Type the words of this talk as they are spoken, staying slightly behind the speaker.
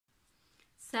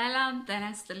ሰላም ጤና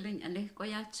ይስጥልኝ እንዴት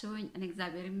ቆያችሁኝ እኔ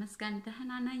እግዚአብሔር ይመስገን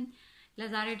ደህና ነኝ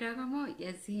ለዛሬ ደግሞ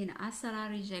የዚህን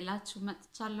አሰራር ይዤላችሁ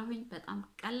መጥቻለሁኝ በጣም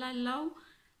ቀላል ነው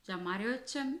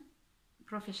ጀማሪዎችም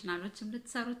ፕሮፌሽናሎችም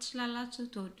ልትሰሩ ትችላላችሁ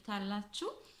ትወዱታላችሁ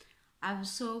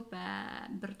አብሶ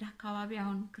በብርድ አካባቢ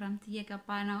አሁን ክረምት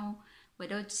እየገባ ነው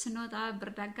ወደ ውጭ ስንወጣ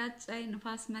ብርድ አጋጨኝ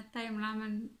ንፋስ መታኝ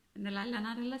ምናምን እንላለን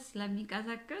አይደል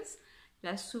ስለሚቀዘቅዝ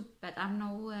ለሱ በጣም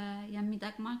ነው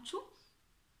የሚጠቅማችሁ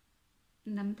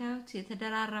እንደምታዩት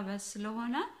የተደራረበ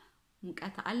ስለሆነ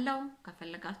ሙቀት አለው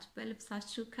ከፈለጋችሁ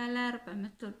በልብሳችሁ ከለር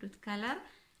በመትወዱት ከለር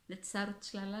ልትሰሩ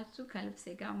ትችላላችሁ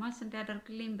ከልብሴ ጋር ማስ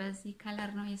እንዲያደርግልኝ በዚህ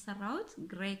ከለር ነው የሰራሁት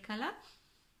ግሬ ከለር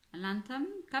እናንተም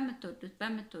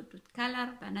በመትወዱት ከለር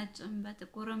በነጭም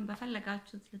በጥቁርም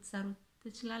በፈለጋችሁት ልትሰሩ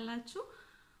ትችላላችሁ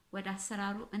ወደ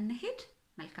አሰራሩ እንሄድ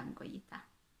መልካም ቆይታ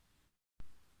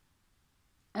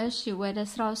እሺ ወደ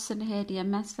ስራው ስንሄድ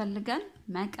የሚያስፈልገን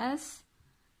መቀስ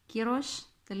ኪሮሽ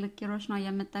ትልቅ ኪሮሽ ነው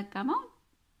የምጠቀመው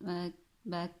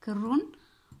በክሩን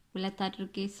ሁለት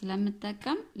አድርጌ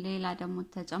ስለምጠቀም ሌላ ደግሞ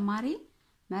ተጨማሪ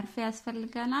መርፌ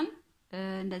ያስፈልገናል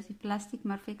እንደዚህ ፕላስቲክ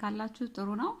መርፌ ካላችሁ ጥሩ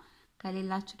ነው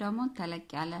ከሌላችሁ ደግሞ ተለቅ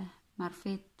ያለ መርፌ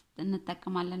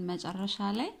እንጠቀማለን መጨረሻ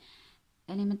ላይ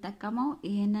እኔ የምጠቀመው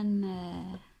ይሄንን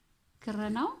ክር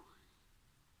ነው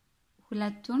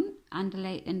ሁለቱን አንድ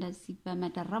ላይ እንደዚህ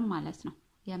በመደረብ ማለት ነው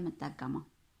የምጠቀመው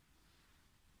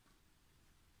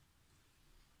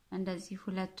እንደዚህ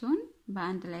ሁለቱን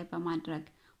በአንድ ላይ በማድረግ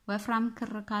ወፍራም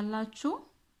ክር ካላችሁ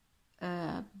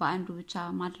በአንዱ ብቻ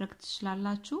ማድረግ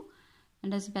ትችላላችሁ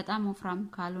እንደዚህ በጣም ወፍራም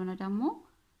ካልሆነ ደግሞ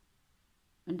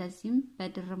እንደዚህም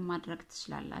በድርብ ማድረግ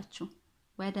ትችላላችሁ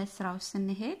ወደ ስራው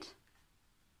ስንሄድ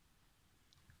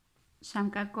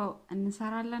ሸምቀቆ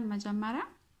እንሰራለን መጀመሪያ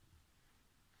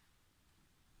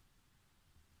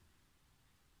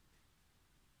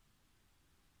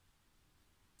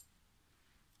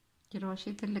ኪሮሽ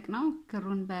ትልቅ ነው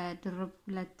ክሩን በድርብ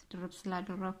ሁለት ድርብ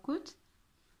ስላደረኩት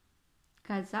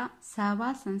ከዛ 7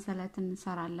 ሰንሰለት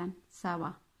እንሰራለን 7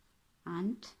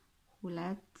 1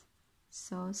 2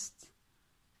 3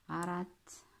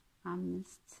 4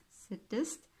 5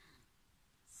 6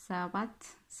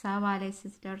 7 ላይ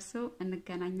ስትደርሱ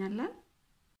እንገናኛለን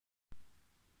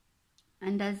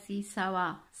እንደዚህ 7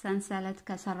 ሰንሰለት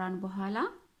ከሰራን በኋላ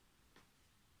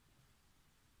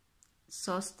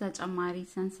 3 ተጨማሪ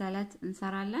ሰንሰለት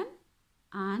እንሰራለን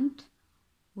 1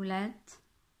 2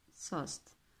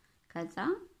 3 ከዛ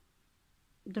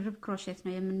ድርብ ክሮሼት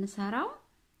ነው የምንሰራው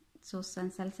 3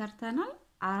 ሰንሰለት ሰርተናል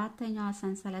አራተኛው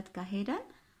ሰንሰለት ጋር ሄደን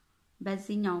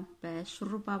በዚህኛው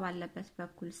በሽሩባ ባለበት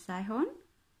በኩል ሳይሆን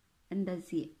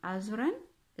እንደዚህ አዙረን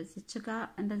እዚች ጋር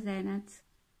እንደዚህ አይነት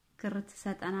ክር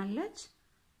ተሰጠናለች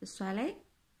እሷ ላይ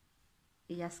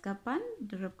ያስገባን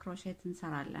ድርብ ክሮሼት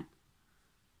እንሰራለን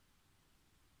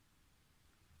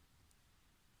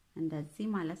እንደዚህ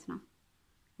ማለት ነው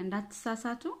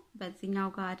እንዳትሳሳቱ በዚህኛው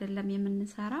ጋር አይደለም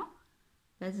የምንሰራው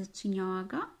በዚህኛው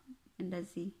ጋር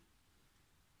እንደዚህ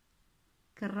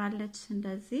ክራለች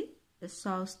እንደዚህ እሷ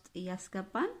ውስጥ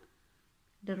ያስገባን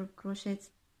ድርብ ክሮሼት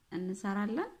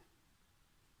እንሰራለን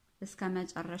እስከ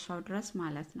መጨረሻው ድረስ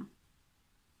ማለት ነው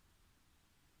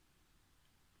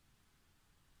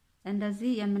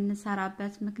እንደዚህ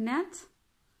የምንሰራበት ምክንያት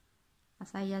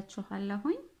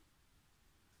አሳያችኋለሁኝ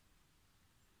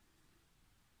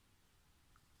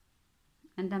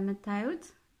እንደምታዩት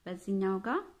በዚህኛው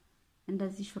ጋር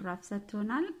እንደዚህ ሹራፍ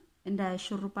ሰጥቶናል እንደ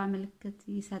ሹሩባ ምልክት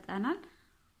ይሰጣናል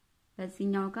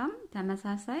በዚህኛው ጋርም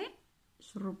ተመሳሳይ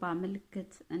ሹሩባ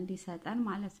ምልክት እንዲሰጠን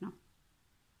ማለት ነው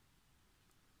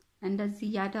እንደዚህ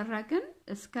ያደረግን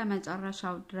እስከ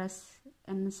መጨረሻው ድረስ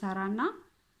እንሰራና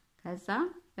ከዛ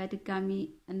በድጋሚ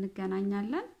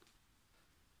እንገናኛለን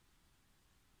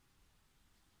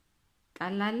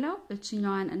ቀላለው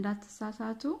እቺኛዋን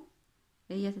እንዳትሳሳቱ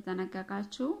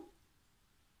እየተጠነቀቃችሁ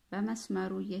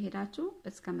በመስመሩ እየሄዳችሁ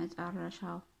እስከ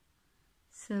መጨረሻው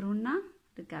ስሩና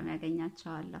ድጋሚ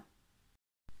ያገኛቸዋለሁ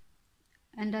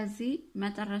እንደዚህ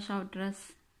መጨረሻው ድረስ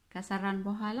ከሰራን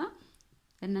በኋላ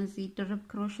እነዚህ ድርብ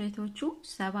ክሮሼቶቹ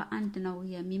 71 ነው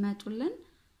የሚመጡልን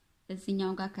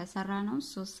እዚህኛው ጋር ከሰራ ነው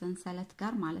 3 ሰንሰለት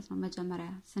ጋር ማለት ነው መጀመሪያ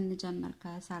ስንጀምር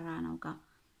ከሰራ ነው ጋር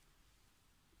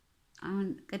አሁን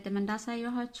ቅድም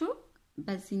እንዳሳየኋችሁ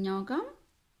በዚህኛው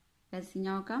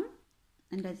ጋር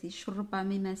እንደዚህ ሹሩባ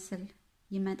የሚመስል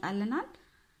ይመጣልናል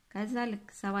ከዛ ልክ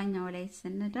 7ኛው ላይ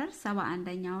ስንደርስ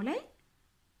 71ኛው ላይ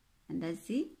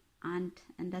እንደዚህ አንድ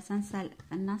እንደ ሰንሰል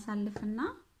እናሳልፍና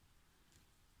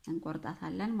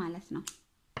እንቆርጣታለን ማለት ነው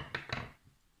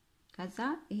ከዛ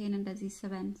ይሄን እንደዚህ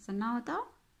ስበን ስናወጣው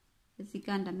እዚህ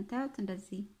ጋር እንደምታዩት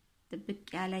እንደዚህ ጥብቅ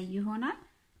ያለ ይሆናል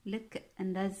ልክ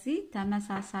እንደዚህ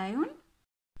ተመሳሳዩን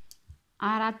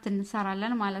አራት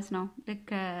እንሰራለን ማለት ነው። ልክ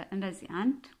እንደዚህ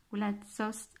 1 2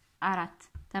 3 4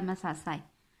 ተመሳሳይ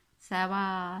 7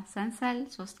 ሰንሰል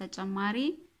 3 ተጨማሪ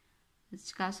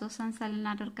እዚህ ጋር 3 ሰንሰል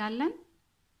እናደርጋለን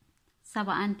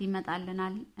 71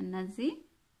 ይመጣልናል። እነዚህ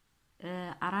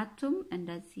አራቱም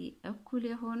እንደዚህ እኩል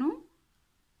የሆኑ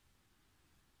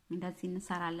እንደዚህ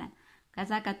እንሰራለን።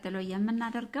 ከዛ ቀጥሎ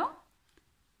የምናደርገው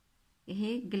ይሄ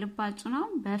ግልባጩ ነው።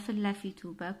 በፊት ለፊቱ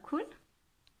በኩል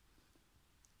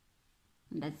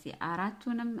እንደዚህ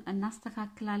አራቱንም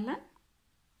እናስተካክላለን።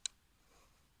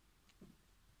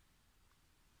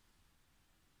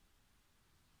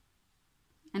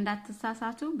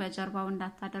 እንዳትሳሳቱ በጀርባው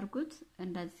እንዳታደርጉት።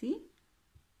 እንደዚህ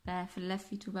በፊት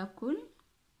ለፊቱ በኩል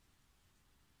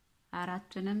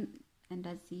አራቱንም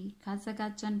እንደዚህ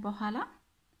ካዘጋጀን በኋላ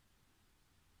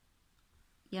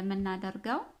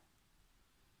የምናደርገው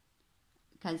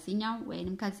ከዚህኛው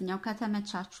ወይንም ከዚህኛው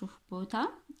ከተመቻችሁ ቦታ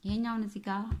ይሄኛውን እዚህ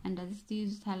ጋር እንደዚህ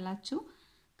ትይዙታላችሁ።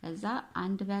 ከዛ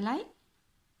አንድ በላይ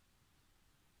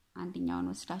አንደኛውን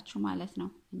ወስዳችሁ ማለት ነው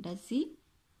እንደዚህ።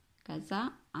 ከዛ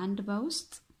አንድ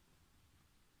በውስጥ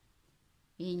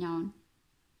ይሄኛውን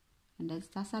እንደዚህ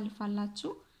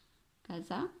ታሳልፋላችሁ። ከዛ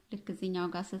ልክ እዚህኛው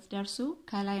ጋር ስትደርሱ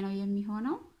ከላይ ነው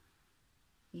የሚሆነው።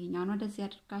 ይሄኛውን ወደዚህ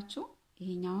አድርጋችሁ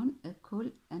ይሄኛውን እኩል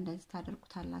እንደዚህ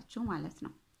ታደርጉታላችሁ ማለት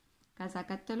ነው። ከዛ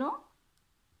ቀጥሎ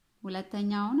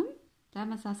ሁለተኛውንም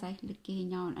ተመሳሳይ ልክ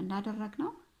ይሄኛውን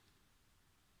እንዳደረግነው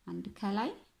አንድ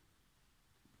ከላይ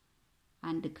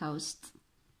አንድ ከውስጥ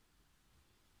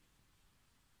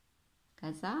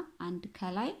ከዛ አንድ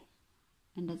ከላይ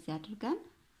እንደዚህ አድርገን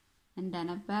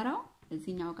እንደነበረው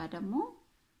እዚህኛው ጋር ደግሞ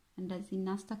እንደዚህ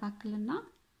እናስተካክልና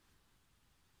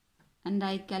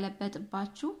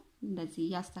እንዳይገለበጥባችሁ እንደዚህ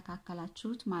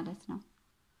ያስተካከላችሁት ማለት ነው።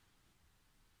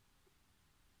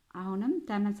 አሁንም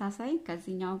ተመሳሳይ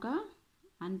ከዚህኛው ጋር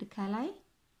አንድ ከላይ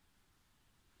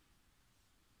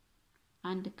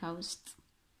አንድ ከውስጥ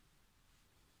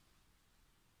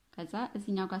ከዛ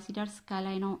እዚህኛው ጋር ሲደርስ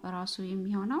ከላይ ነው ራሱ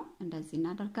የሚሆነው። እንደዚህ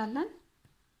እናደርጋለን።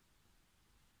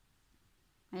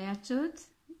 አያችሁት?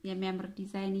 የሚያምር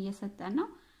ዲዛይን እየሰጠን ነው።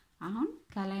 አሁን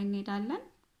ከላይ እንሄዳለን።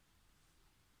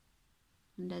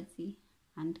 እንደዚህ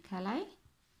አንድ ከላይ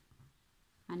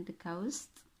አንድ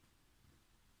ከውስጥ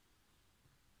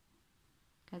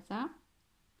ከዛ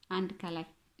አንድ ከላይ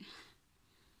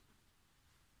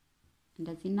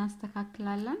እንደዚህ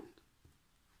እናስተካክላለን።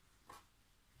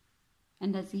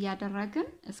 እንደዚህ ያደረግን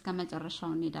እስከ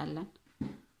መጨረሻው እንሄዳለን።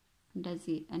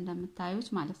 እንደዚህ እንደምታዩት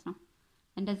ማለት ነው።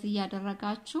 እንደዚህ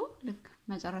ያደረጋችሁ ልክ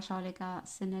መጨረሻው ላይ ጋር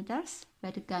ስንደርስ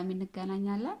በድጋሚ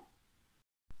እንገናኛለን።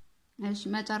 እሺ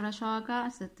መጨረሻው ጋር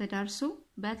ስትደርሱ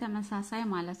በተመሳሳይ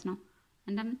ማለት ነው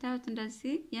እንደምታዩት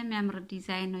እንደዚህ የሚያምር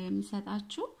ዲዛይን ነው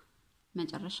የሚሰጣችሁ።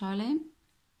 መጨረሻው ላይ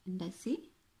እንደዚህ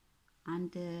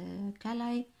አንድ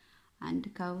ከላይ አንድ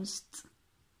ከውስጥ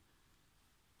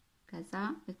ከዛ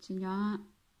እቺኛዋ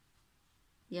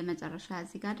የመጨረሻ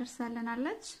እዚህ ጋር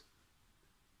ደርሳለናለች።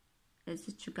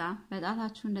 እዚች ጋር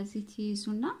በጣታችሁ እንደዚህ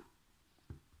ትይዙና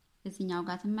እዚህኛው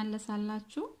ጋር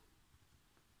ትመለሳላችሁ።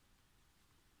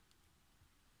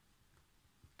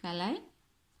 ከላይ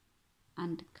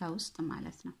አንድ ከውስጥ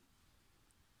ማለት ነው።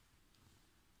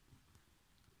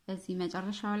 እዚህ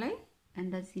መጨረሻው ላይ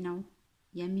እንደዚህ ነው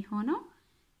የሚሆነው።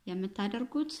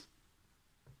 የምታደርጉት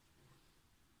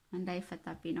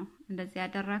እንዳይፈታብኝ ነው እንደዚህ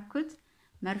ያደረኩት።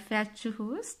 መርፊያችሁ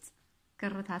ውስጥ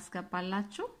ክር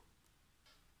ታስገባላችሁ።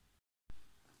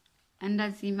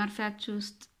 እንደዚህ መርፊያችሁ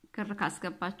ውስጥ ክር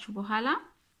ካስገባችሁ በኋላ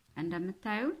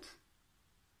እንደምታዩት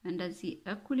እንደዚህ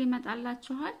እኩል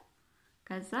ይመጣላችኋል።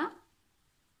 ከዛ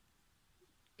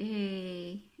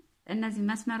እነዚህ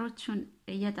መስመሮቹን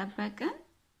እየጠበቅን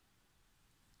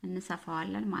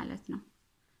እንሰፋዋለን ማለት ነው።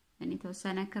 እኔ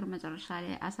ተወሰነ ክር መጨረሻ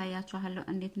ላይ አሳያችኋለሁ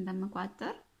እንዴት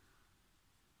እንደምቋጥር።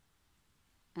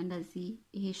 እንደዚህ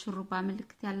ይሄ ሹሩባ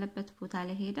ምልክት ያለበት ቦታ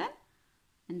ላይ ሄደን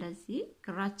እንደዚህ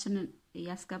ክራችንን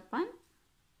እያስገባን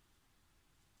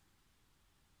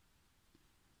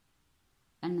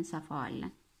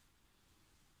እንሰፋዋለን።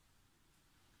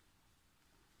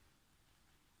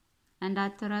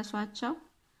 እንዳትረሷቸው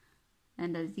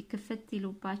እንደዚህ ክፍት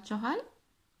ይሉባችኋል።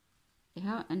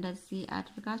 ይሄው እንደዚህ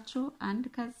አድርጋችሁ አንድ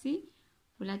ከዚህ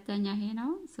ሁለተኛ ይሄ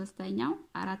ነው፣ ሶስተኛው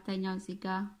አራተኛው እዚህ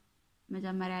ጋር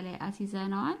መጀመሪያ ላይ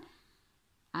አሲዘናዋል።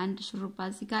 አንድ ሹሩባ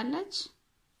እዚህ ጋር አለች።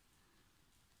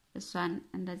 እሷን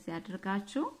እንደዚህ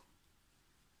አድርጋችሁ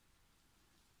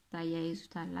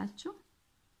ታያይዙታላችሁ።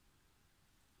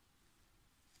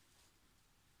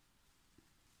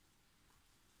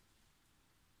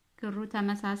 ክሩ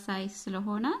ተመሳሳይ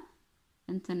ስለሆነ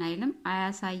እንትን አይልም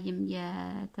አያሳይም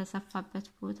የተሰፋበት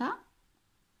ቦታ።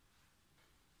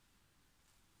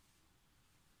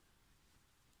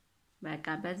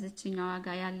 በቃ በዚህኛው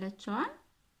ጋር ያለችዋን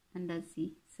እንደዚህ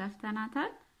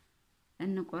ሰፍተናታል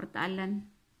እንቆርጣለን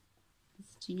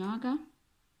እዚህኛው ጋር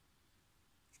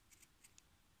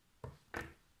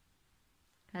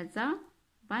ከዛ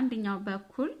ባንደኛው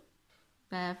በኩል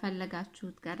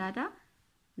በፈለጋችሁት ቀዳዳ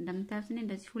እንደምታዩት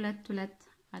እንደዚህ ሁለት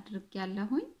አድርግ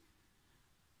ያለሁኝ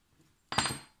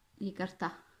ይቅርታ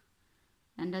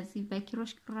እንደዚህ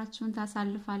በኪሮሽ ክራችሁን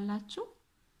ታሳልፋላችሁ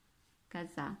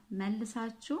ከዛ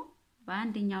መልሳችሁ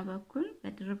በአንደኛው በኩል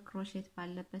በድርብ ክሮሼት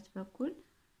ባለበት በኩል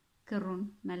ክሩን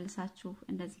መልሳችሁ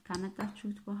እንደዚህ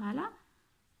ካመጣችሁት በኋላ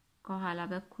ከኋላ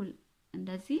በኩል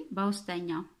እንደዚህ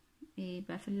በውስጠኛው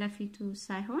በፍለፊቱ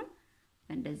ሳይሆን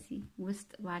እንደዚህ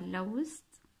ውስጥ ባለው ውስጥ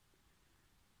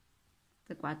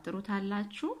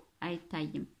ተቋጥሩታላችሁ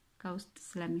አይታይም ከውስጥ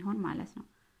ስለሚሆን ማለት ነው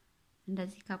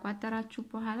እንደዚህ ከቋጠራችሁ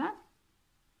በኋላ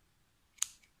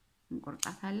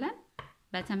እንቆርጣታለን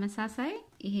በተመሳሳይ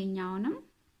ይሄኛውንም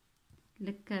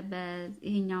ልክ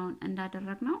በይሄኛውን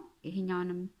እንዳደረግነው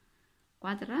ይሄኛውንም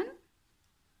ቋጥረን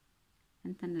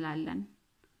እንተንላለን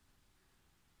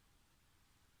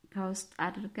ከውስጥ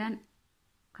አድርገን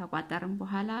ከቋጠርን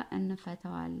በኋላ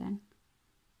እንፈተዋለን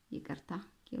ይቅርታ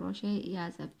ኪሮሼ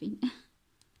ያዘብኝ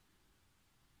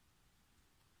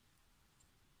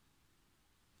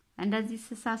እንደዚህ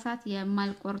ስሳሳት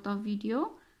የማልቆርጠው ቪዲዮ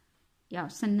ያው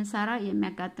ስንሰራ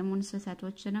የሚያጋጥሙን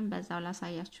ስህተቶችንም በዛው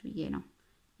ላሳያችሁ ብዬ ነው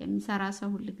የሚሰራ ሰው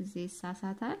ሁሉ ጊዜ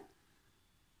ይሳሳታል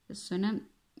እሱንም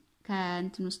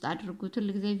ከእንትን ውስጥ አድርጉት ሁሉ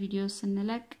ጊዜ ቪዲዮ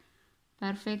ስንለቅ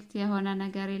ፐርፌክት የሆነ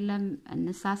ነገር የለም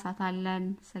እንሳሳታለን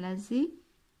ስለዚህ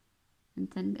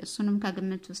እንትን እሱንም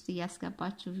ከግምት ውስጥ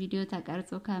ያስገባችሁ ቪዲዮ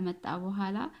ተቀርጾ ከመጣ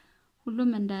በኋላ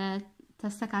ሁሉም እንደ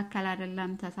ተስተካከለ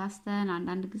አይደለም ተሳስተን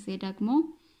አንዳንድ ጊዜ ደግሞ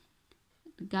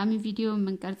ጋሚ ቪዲዮ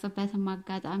መንቀርጽበት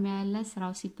ማጋጣሚ ያለ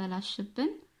ስራው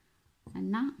ሲበላሽብን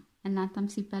እና እናንተም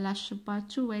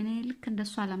ሲበላሽባችሁ ወይኔ ልክ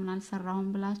እንደሷ ለምን አልሰራሁም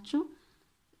ብላችሁ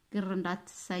ግር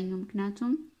እንዳትሰኙ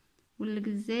ምክንያቱም ሁሉ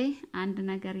ጊዜ አንድ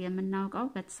ነገር የምናውቀው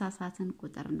በተሳሳትን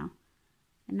ቁጥር ነው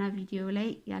እና ቪዲዮ ላይ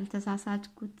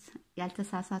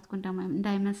ያልተሳሳትኩ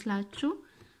እንዳይመስላችሁ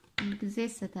ሁሉ ጊዜ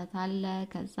ስህተት አለ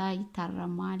ከዛ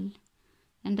ይታረማል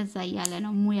እንደዛ ያለ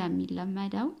ነው ሙያ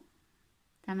የሚለመደው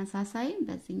ተመሳሳይ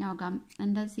በዚህኛው ጋር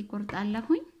እንደዚህ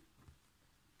ቆርጣለሁኝ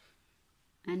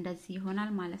እንደዚህ ይሆናል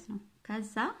ማለት ነው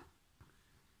ከዛ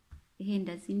ይሄ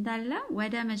እንደዚህ እንዳለ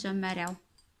ወደ መጀመሪያው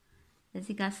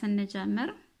እዚህ ጋር ስንጀምር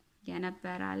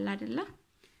የነበረ አለ አይደለ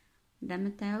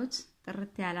እንደምታዩት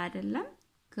ጥርት ያለ አይደለም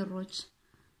ክሮች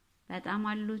በጣም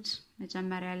አሉት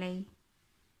መጀመሪያ ላይ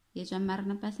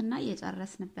የጀመርንበትና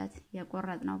የጨረስንበት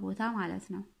የቆረጥነው ቦታ ማለት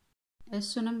ነው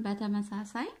እሱንም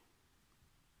በተመሳሳይ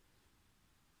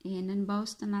ይሄንን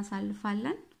በውስጥ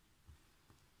እናሳልፋለን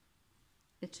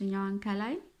እቺኛውን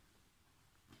ከላይ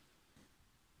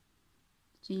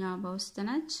እቺኛው በውስጥ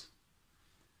ነች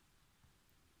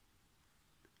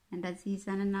እንደዚህ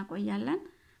ይዘን እናቆያለን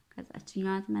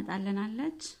ከዛችኛዋ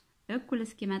ትመጣልናለች እኩል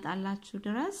እስኪመጣላችሁ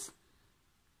ድረስ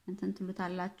እንትን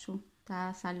ትሉታላችሁ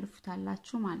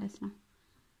ታሳልፉታላችሁ ማለት ነው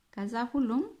ከዛ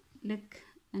ሁሉም ልክ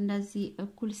እንደዚህ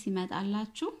እኩል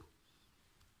ሲመጣላችሁ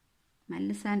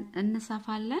መልሰን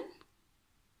እንሰፋለን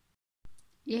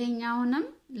ይሄኛውንም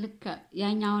ልክ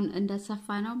ያኛውን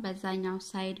እንደሰፋ ነው በዛኛው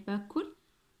ሳይድ በኩል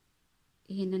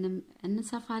ይሄንንም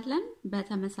እንሰፋለን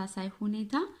በተመሳሳይ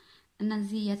ሁኔታ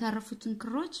እነዚህ የተረፉትን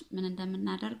ክሮች ምን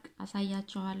እንደምናደርግ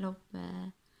አሳያችኋለሁ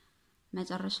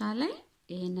በመጨረሻ ላይ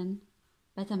ይሄንን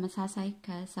በተመሳሳይ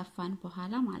ከሰፋን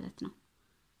በኋላ ማለት ነው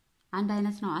አንድ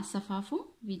አይነት ነው አሰፋፉ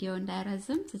ቪዲዮ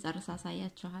እንዳይረዝም ተጨርሳ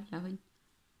አሳያችኋለሁኝ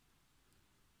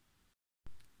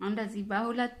እንደዚህ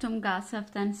በሁለቱም ጋር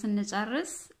ሰፍተን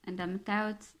ስንጨርስ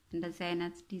እንደምታዩት እንደዚህ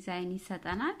አይነት ዲዛይን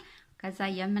ይሰጠናል ከዛ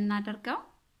የምናደርገው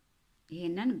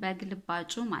ይሄንን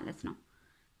በግልባጩ ማለት ነው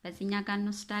በዚህኛ ጋር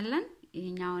እንወስዳለን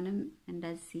ይሄኛውንም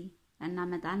እንደዚህ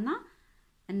እናመጣና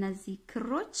እነዚህ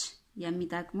ክሮች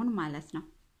የሚጠቅሙን ማለት ነው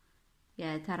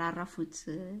የተራረፉት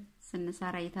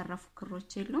ስንሰራ የተረፉ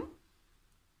ክሮች የሉም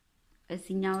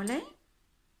እዚህኛው ላይ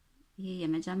ይሄ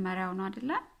የመጀመሪያው ነው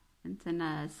አይደለ እንትን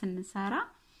ስንሰራ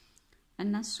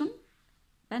እነሱን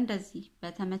በእንደዚህ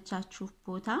በተመቻችሁ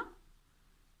ቦታ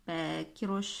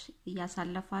በኪሮሽ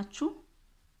ያሳለፋችሁ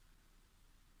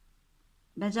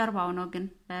በጀርባው ነው ግን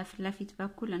በፍለፊት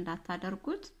በኩል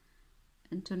እንዳታደርጉት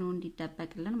እንትኑ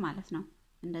እንዲደበቅልን ማለት ነው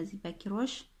እንደዚህ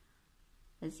በኪሮሽ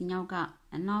በዚህኛው ጋር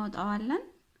እናወጣዋለን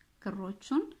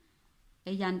ክሮቹን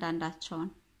እያንዳንዳቸውን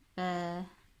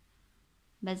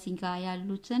በዚህ ጋር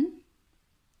ያሉትን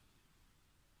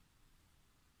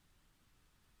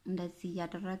እንደዚህ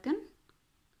ያደረግን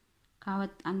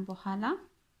ካወጣን በኋላ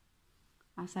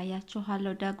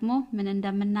አሳያችኋለሁ ደግሞ ምን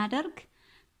እንደምናደርግ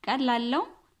ቀላለው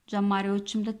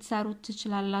ጀማሪዎችም ልትሰሩት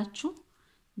ትችላላችሁ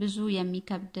ብዙ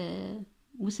የሚከብድ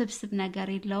ውስብስብ ነገር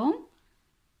የለውም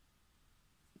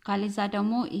ካለዛ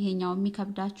ደግሞ ይሄኛው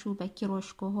የሚከብዳችሁ በኪሮሽ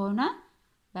ከሆነ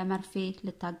በመርፌ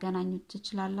ልታገናኙት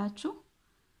ትችላላችሁ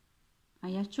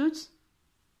አያችሁት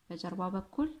በጀርባ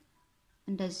በኩል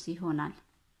እንደዚህ ይሆናል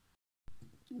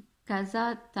ከዛ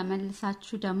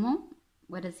ተመልሳችሁ ደግሞ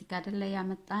ወደዚህ ጋር አይደለ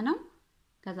ያመጣ ነው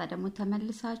ከዛ ደግሞ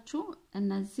ተመልሳችሁ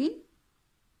እነዚህ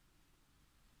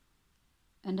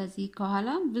እንደዚህ ከኋላ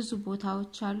ብዙ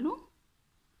ቦታዎች አሉ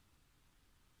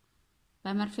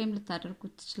በመርፌም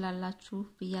ልታደርጉት ትችላላችሁ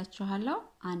ብያችኋለሁ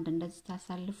አንድ እንደዚህ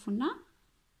ታሳልፉና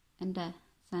እንደ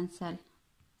ሰንሰል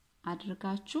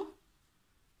አድርጋችሁ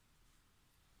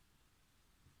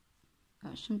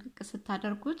ሽምቅቅ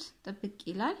ስታደርጉት ጥብቅ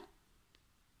ይላል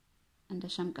እንደ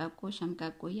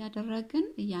ሸምቀቆ ያደረግን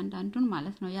እያንዳንዱን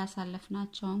ማለት ነው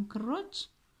ያሳለፍናቸውን ክሮች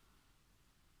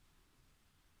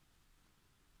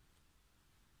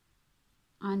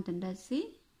አንድ እንደዚህ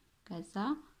ከዛ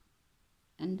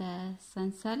እንደ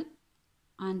ሰንሰል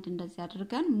አንድ እንደዚህ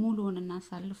አድርገን ሙሉውን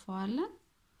እናሳልፈዋለን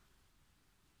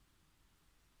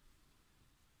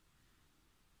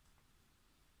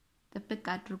ጥብቅ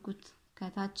አድርጉት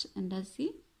ከታች እንደዚህ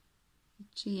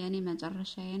እቺ የኔ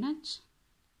መጨረሻዬ ነች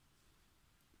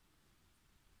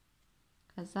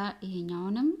ከዛ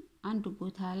ይሄኛውንም አንዱ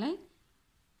ቦታ ላይ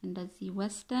እንደዚህ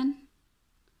ወስደን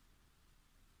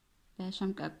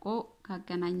በሸምቀቆ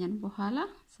ካገናኘን በኋላ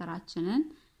ስራችንን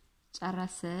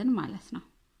ጨረስን ማለት ነው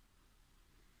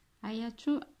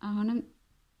አያችሁ አሁንም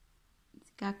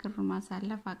ሲካክሩ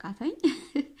ማሳለፍ አቃተኝ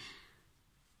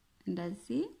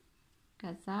እንደዚህ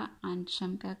ከዛ አንድ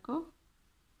ሸምቀቆ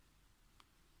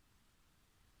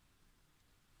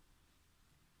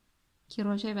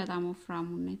ኪሮሼ በጣም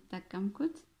ወፍራሙን ነው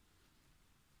የተጠቀምኩት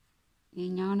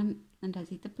የኛውንም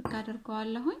እንደዚህ ጥብቅ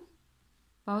አድርገዋለሁኝ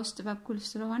በውስጥ በኩል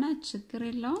ስለሆነ ችግር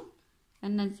የለውም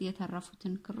እነዚህ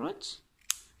የተረፉትን ክሮች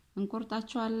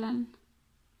እንቆርጣቸዋለን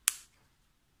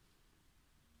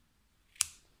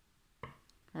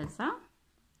ከዛ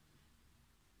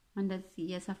እንደዚህ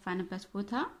የሰፋንበት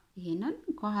ቦታ ይሄንን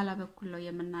ከኋላ በኩል ነው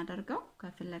የምናደርገው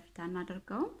ከፊት ለፊት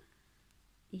እናደርገው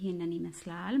ይሄንን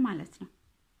ይመስላል ማለት ነው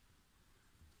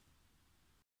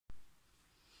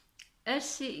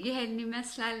እሺ ይሄን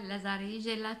ይመስላል ለዛሬ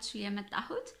ይዤላችሁ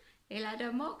የመጣሁት ሌላ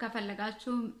ደግሞ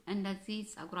ከፈለጋችሁ እንደዚህ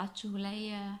ጸጉራችሁ ላይ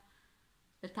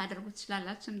ልታደርጉት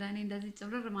ትችላላችሁ እንደኔ እንደዚህ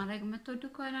ጭብርር ማድረግ የምትወዱ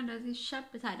ከሆነ እንደዚህ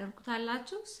ሸብ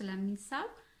ታደርጉታላችሁ ስለሚሳብ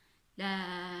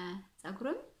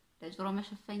ለጸጉርም ለጆሮ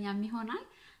መሸፈኛም ይሆናል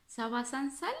 7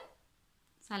 ሰንሰል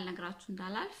ሳልነግራችሁ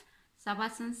እንዳላልፍ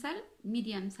 7 ሰንሰል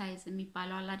ሚዲየም ሳይዝ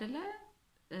የሚባለው አለ አይደለ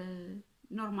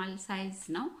ኖርማል ሳይዝ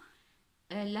ነው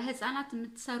ለህፃናት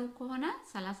የምትሰሩ ከሆነ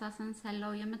 30 ሰንሰል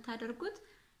ነው የምታደርጉት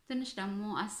ትንሽ ደግሞ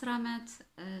 10 አመት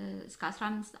እስከ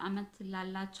 15 አመት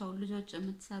ላላቸው ልጆች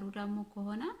የምትሰሩ ደግሞ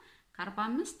ከሆነ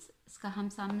ከ45 እስከ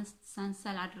 55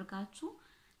 ሰንሰል አድርጋችሁ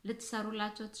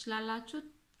ልትሰሩላቸው ትችላላችሁ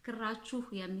ክራችሁ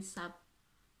የሚሳብ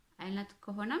አይነት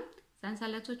ከሆነ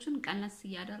ሰንሰለቶቹን ቀነስ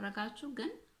ያደረጋችሁ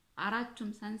ግን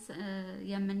አራቱም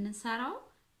የምንሰራው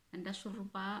እንደ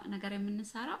ሹሩባ ነገር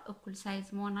የምንሰራው እኩል ሳይዝ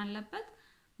መሆን አለበት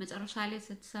መጨረሻ ላይ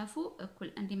ስትሰፉ እኩል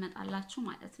እንዲመጣላችሁ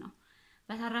ማለት ነው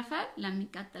በተረፈ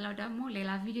ለሚቀጥለው ደግሞ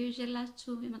ሌላ ቪዲዮ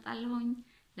ይዤላችሁ እመጣለሁኝ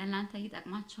ለእናንተ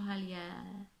ይጠቅማችኋል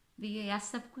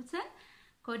ያሰብኩትን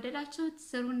ከወደዳችሁት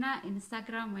ስሩና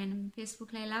ኢንስታግራም ወይንም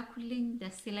ፌስቡክ ላይ ላኩልኝ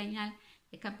ደስ ይለኛል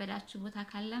የከበዳችሁ ቦታ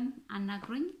ካለም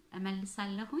አናግሩኝ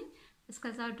እመልሳለሁኝ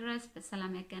እስከዛው ድረስ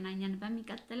በሰላም ያገናኘን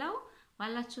በሚቀጥለው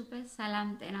ባላችሁበት ሰላም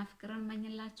ጤና ፍቅርን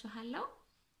መኝላችኋለሁ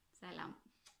ሰላም